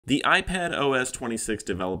The iPadOS 26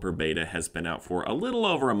 developer beta has been out for a little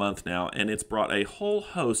over a month now, and it's brought a whole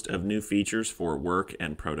host of new features for work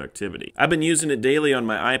and productivity. I've been using it daily on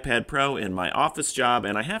my iPad Pro in my office job,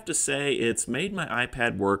 and I have to say it's made my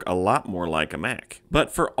iPad work a lot more like a Mac.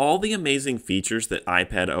 But for all the amazing features that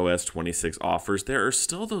iPadOS 26 offers, there are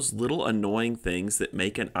still those little annoying things that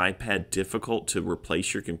make an iPad difficult to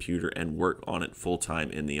replace your computer and work on it full-time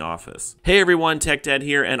in the office. Hey everyone, Tech Dad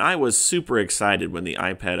here, and I was super excited when the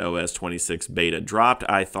iPadOS 26 beta dropped.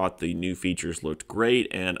 I thought the new features looked great,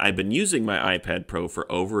 and I've been using my iPad Pro for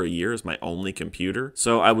over a year as my only computer,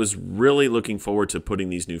 so I was really looking forward to putting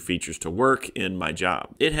these new features to work in my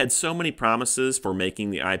job. It had so many promises for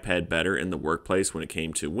making the iPad better in the workplace when it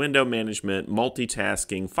came to window management,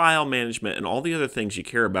 multitasking, file management, and all the other things you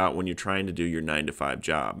care about when you're trying to do your 9-to-5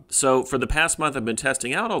 job. So for the past month, I've been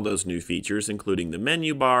testing out all those new features, including the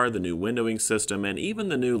menu bar, the new windowing system, and even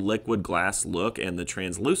the new liquid glass look and the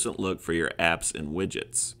translucent look for your apps and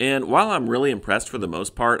widgets. And while I'm really impressed for the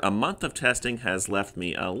most part, a month of testing has left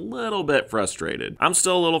me a little bit frustrated. I'm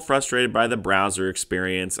still a little frustrated by the browser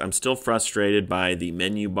experience. I'm still frustrated by the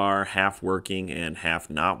menu bar half working and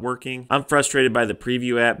half not working. I'm frustrated by the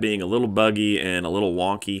preview app being a little buggy and a little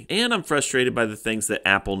wonky. And I'm frustrated by the things that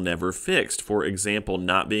Apple never fixed. For example,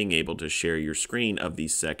 not being able to share your screen of the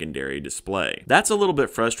secondary display. That's a little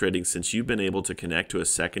bit frustrating since you've been able to connect to a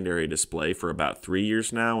secondary display for about 3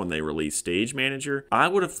 years now when they released Stage Manager. I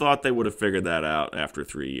would have thought they would have figured that out after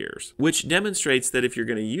 3 years. Which demonstrates that if you're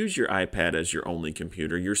going to use your iPad as your only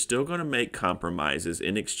computer, you're still going to make compromises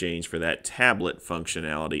in exchange for that tablet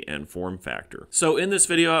functionality and form factor. So in this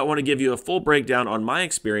video, I want to give you a full breakdown on my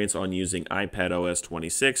experience on using iPadOS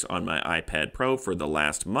 26 on my iPad Pro for the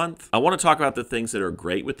last month. I want to talk about the things that are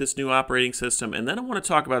great with this new operating system, and then I want to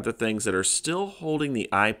talk about the things that are still holding the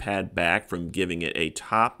iPad back from giving it a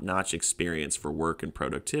top-notch experience for work and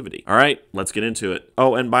productivity. All right, let's get into it.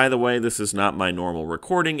 Oh, and by the way, this is not my normal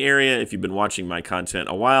recording area. If you've been watching my content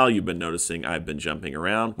a while, you've been noticing I've been jumping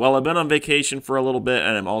around. Well, I've been on vacation for a little bit,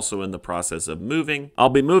 and I'm also in the process of moving. I'll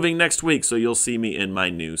be moving next week, so you'll see me in my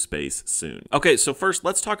new space soon. Okay, so first,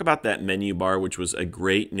 let's talk about that menu bar, which was a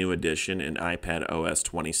great new addition in iPadOS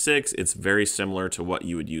 26. It's very similar to what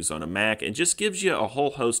you would use on a Mac. It just gives you a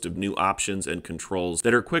whole host of new options and controls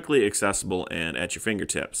that are quickly accessible and at your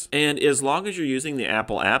fingertips. And as long as you're using the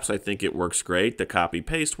Apple apps, I think it works great. The copy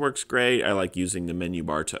paste works great. I like using the menu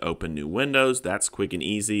bar to open new windows. That's quick and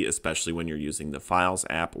easy, especially when you're using the Files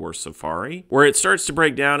app or Safari. Where it starts to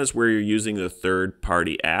break down is where you're using the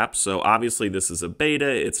third-party apps. So obviously this is a beta,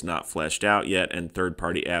 it's not fleshed out yet, and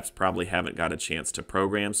third-party apps probably haven't got a chance to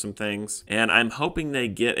program some things. And I'm hoping they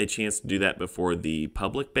get a chance to do that before the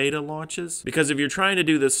public beta launches. Because if you're trying to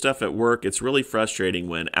do this stuff at work, it's really frustrating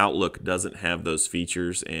when Outlook doesn't have those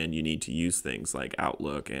features and you need to use things like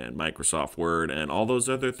Outlook and Microsoft Word and all those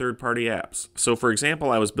other third-party apps. So for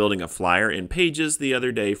example, I was building a flyer in Pages the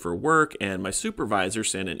other day for work, and my supervisor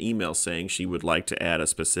sent an email saying she would like to add a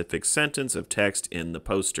specific sentence of text in the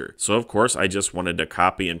poster. So of course, I just wanted to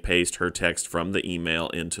copy and paste her text from the email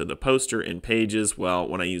into the poster in Pages. Well,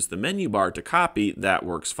 when I use the menu bar to copy, that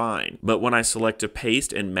works fine. But when I select to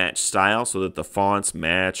paste and match style so that the fonts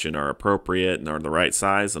match and are appropriate and are the right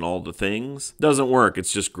size and all the things, doesn't work.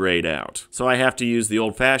 It's just grayed out. So I have to use the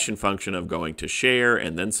old-fashioned function of going to share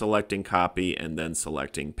and then selecting copy and then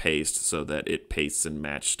selecting paste so that it pastes and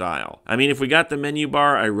match style. I mean, if we got the menu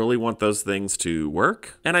bar, I really want those things to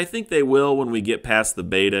work. And I think they will when we get past the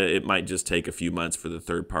beta. It might just take a few months for the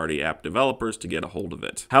third-party app developers to get a hold of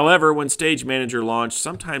it. However, when Stage Manager launched,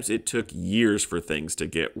 sometimes it took years for things to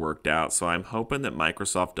get worked out. So I'm hoping that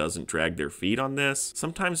Microsoft doesn't drag their feet on this.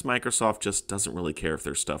 Sometimes Microsoft just doesn't really care if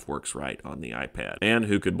their stuff works right on the iPad. And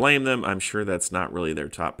who could blame them? I'm sure that's not really their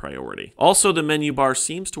top priority. Also, the menu bar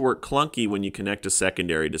seems to work clunky when you connect a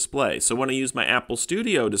secondary display. So when I use my Apple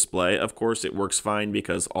Studio display, of course it works fine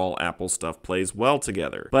because all Apple stuff plays well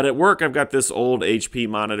together. But at work, I've got this old HP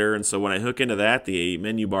monitor, and so when I hook into that, the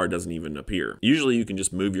menu bar doesn't even appear. Usually you can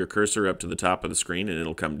just move your cursor up to the top of the screen and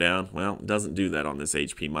it'll come down. Well, it doesn't do that on this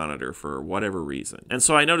HP monitor for whatever reason. And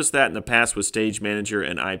so I noticed that in the past with Stage Manager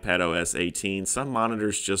and iPadOS 18, some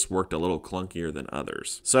monitors just worked a little clunkier than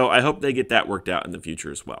others. So I hope they get that worked out in the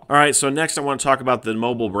future as well. All right, so next I want to talk about the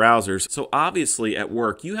mobile browsers. So obviously at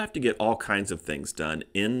work, you have to get all kinds of things done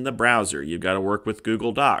in the browser. You've got to work with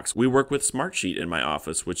Google Docs. We work with Smartsheet in my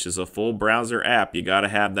office, which is a full browser app. You got to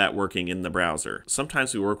have that working in the browser.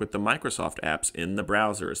 Sometimes we work with the Microsoft apps in the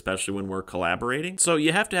browser, especially when we're collaborating. So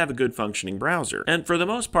you have to have a good functioning browser. And for the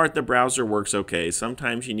most part, the browser works okay.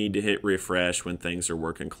 Sometimes you need to hit refresh when things are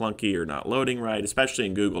working clunky or not loading right, especially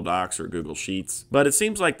in Google Docs or Google Sheets. But it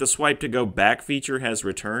seems like the swipe to go back back feature has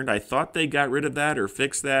returned. I thought they got rid of that or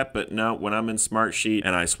fixed that, but no, when I'm in Smartsheet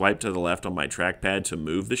and I swipe to the left on my trackpad to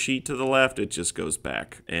move the sheet to the left, it just goes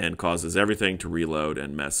back and causes everything to reload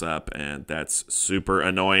and mess up, and that's super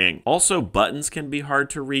annoying. Also, buttons can be hard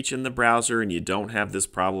to reach in the browser, and you don't have this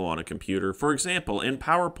problem on a computer. For example, in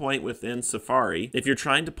PowerPoint within Safari, if you're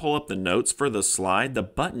trying to pull up the notes for the slide, the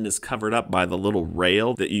button is covered up by the little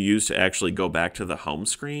rail that you use to actually go back to the home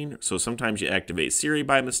screen. So sometimes you activate Siri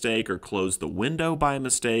by mistake or close the window by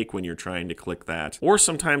mistake when you're trying to click that. Or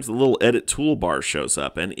sometimes the little edit toolbar shows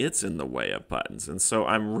up and it's in the way of buttons. And so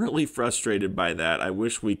I'm really frustrated by that. I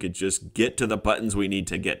wish we could just get to the buttons we need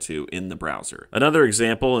to get to in the browser. Another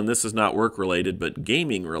example, and this is not work related but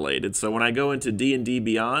gaming related. So when I go into D&D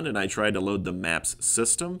Beyond and I try to load the maps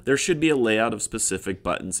system, there should be a layout of specific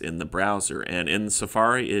buttons in the browser. And in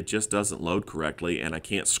Safari, it just doesn't load correctly and I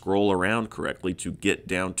can't scroll around correctly to get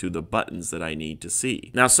down to the buttons that I need to see.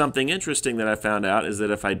 Now, something interesting that I found out is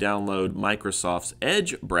that if I download Microsoft's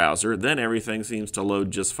Edge browser, then everything seems to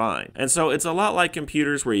load just fine. And so it's a lot like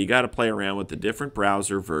computers where you got to play around with the different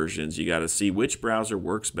browser versions. You got to see which browser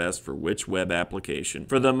works best for which web application.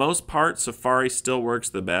 For the most part, Safari still works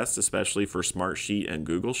the best, especially for Smartsheet and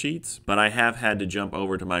Google Sheets, but I have had to jump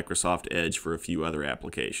over to Microsoft Edge for a few other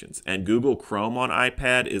applications. And Google Chrome on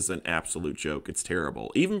iPad is an absolute joke. It's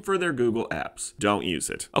terrible, even for their Google apps. Don't use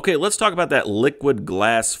it. Okay, let's talk about that liquid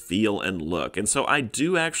glass feel and look. And so I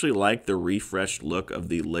do actually like the refreshed look of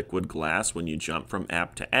the liquid glass when you jump from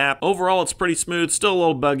app to app. Overall, it's pretty smooth, still a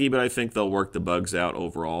little buggy, but I think they'll work the bugs out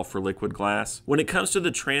overall for liquid glass. When it comes to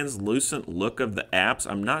the translucent look of the apps,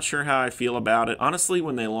 I'm not sure how I feel about it. Honestly,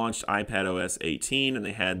 when they launched iPadOS 18 and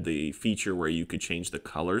they had the feature where you could change the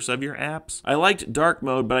colors of your apps, I liked dark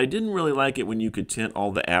mode, but I didn't really like it when you could tint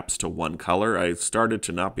all the apps to one color. I started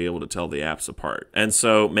to not be able to tell the apps apart. And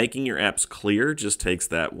so making your apps clear just takes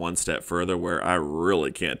that one step further where I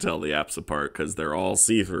really can't tell the apps apart because they're all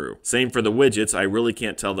see-through. Same for the widgets. I really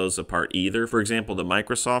can't tell those apart either. For example, the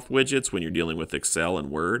Microsoft widgets when you're dealing with Excel and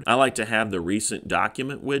Word. I like to have the recent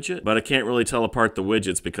document widget, but I can't really tell apart the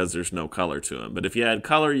widgets because there's no color to them. But if you add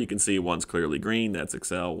color, you can see one's clearly green, that's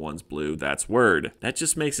Excel, one's blue, that's Word. That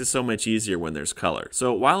just makes it so much easier when there's color.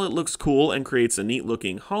 So while it looks cool and creates a neat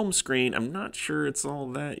looking home screen, I'm not sure it's all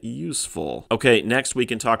that useful. Okay, next we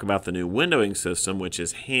can talk about the new windowing system, which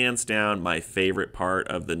is hands down my favorite part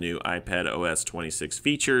of the new iPadOS 26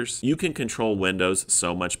 features. You can control windows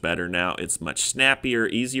so much better now. It's much snappier,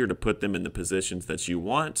 easier to put them in the positions that you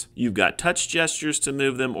want. You've got touch gestures to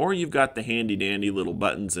move them, or you've got the handy dandy little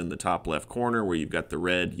buttons in the top left corner where you've got the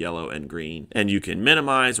red, yellow, and green. And you can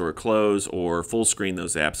minimize or close or full screen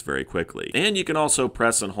those apps very quickly. And you can also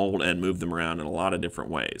press and hold and move them around in a lot of different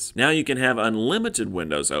ways. Now you can have unlimited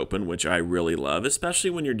windows open, which I really love, especially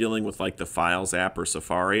when you're dealing with like the Files app or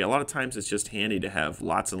Safari. A lot of times it's just handy to have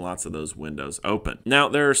lots and lots of those windows open. Now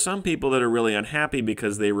there are some people that are really unhappy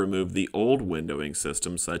because they removed the old windowing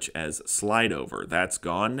system such as slide over. That's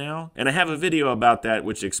gone now. And I have a video about that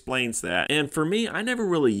which explains that. And for me, I never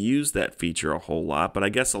really used that feature a whole lot, but I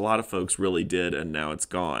guess a lot of folks really did and now it's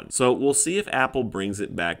gone. So we'll see if Apple brings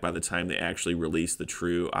it back by the time they actually release the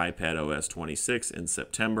true iPadOS 26 in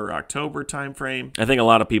September, October timeframe. I think a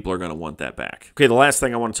lot of people are going to want that back. Okay, the last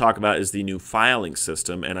thing I want to talk about is the new filing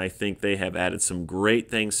system, and I think they have added some great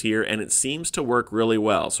things here, and it seems to work really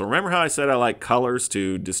well. So remember how I said I like colors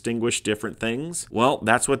to distinguish different things? Well,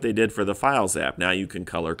 that's what they did for the Files app. Now you can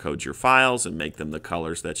color code your files and make them the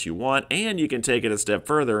colors that you want, and you can take it a step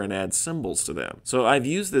further and add symbols to them. So I've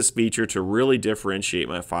used this feature to really differentiate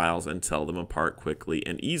my files and tell them apart quickly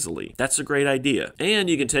and easily. That's a great idea. And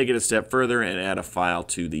you can take it a step further and add a file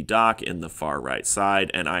to the dock in the far right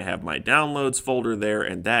side, and I have my downloads folder there,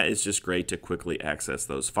 and that is just great to quickly access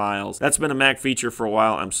those files. That's been a Mac feature for a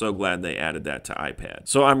while. I'm so glad they added that to iPad.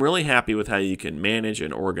 So I'm really happy with how you can manage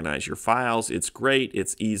and organize your files. It's great,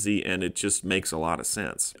 it's easy, and it just makes a lot of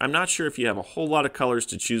sense. I'm not sure if you have a whole lot of colors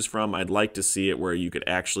to choose from. I'd like to see it where you could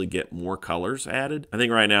actually get more colors added. I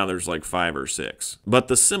think right now there's like 5 or 6. But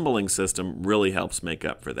the symboling system really helps make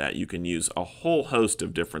up for that. You can use a whole host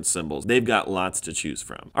of different symbols. They've got lots to choose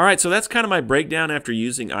from. All right, so that's kind of my breakdown after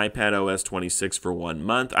using iPadOS 26 for 1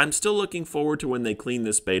 month. I'm still looking forward to when they clean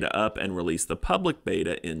this beta up and release the public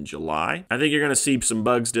beta in July. I think you're going to see some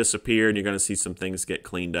bugs disappear and you're going to see some things get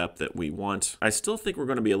cleaned up that we want. I still think we're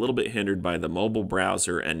going to be a little bit hindered by the mobile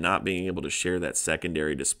browser and not being able to share that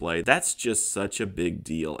secondary display. That's just such a big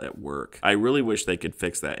deal at work. I really wish they could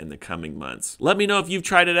fix that in the coming months. Let me know if you've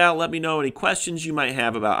tried it out. Let me know any questions you might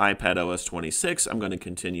have about iPadOS 26. I'm going to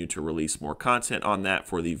continue to release more content on that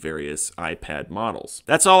for the various iPad models.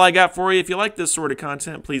 That's all I got for you. If you like this sort of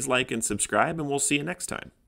content, please like and subscribe, and we'll see you next time.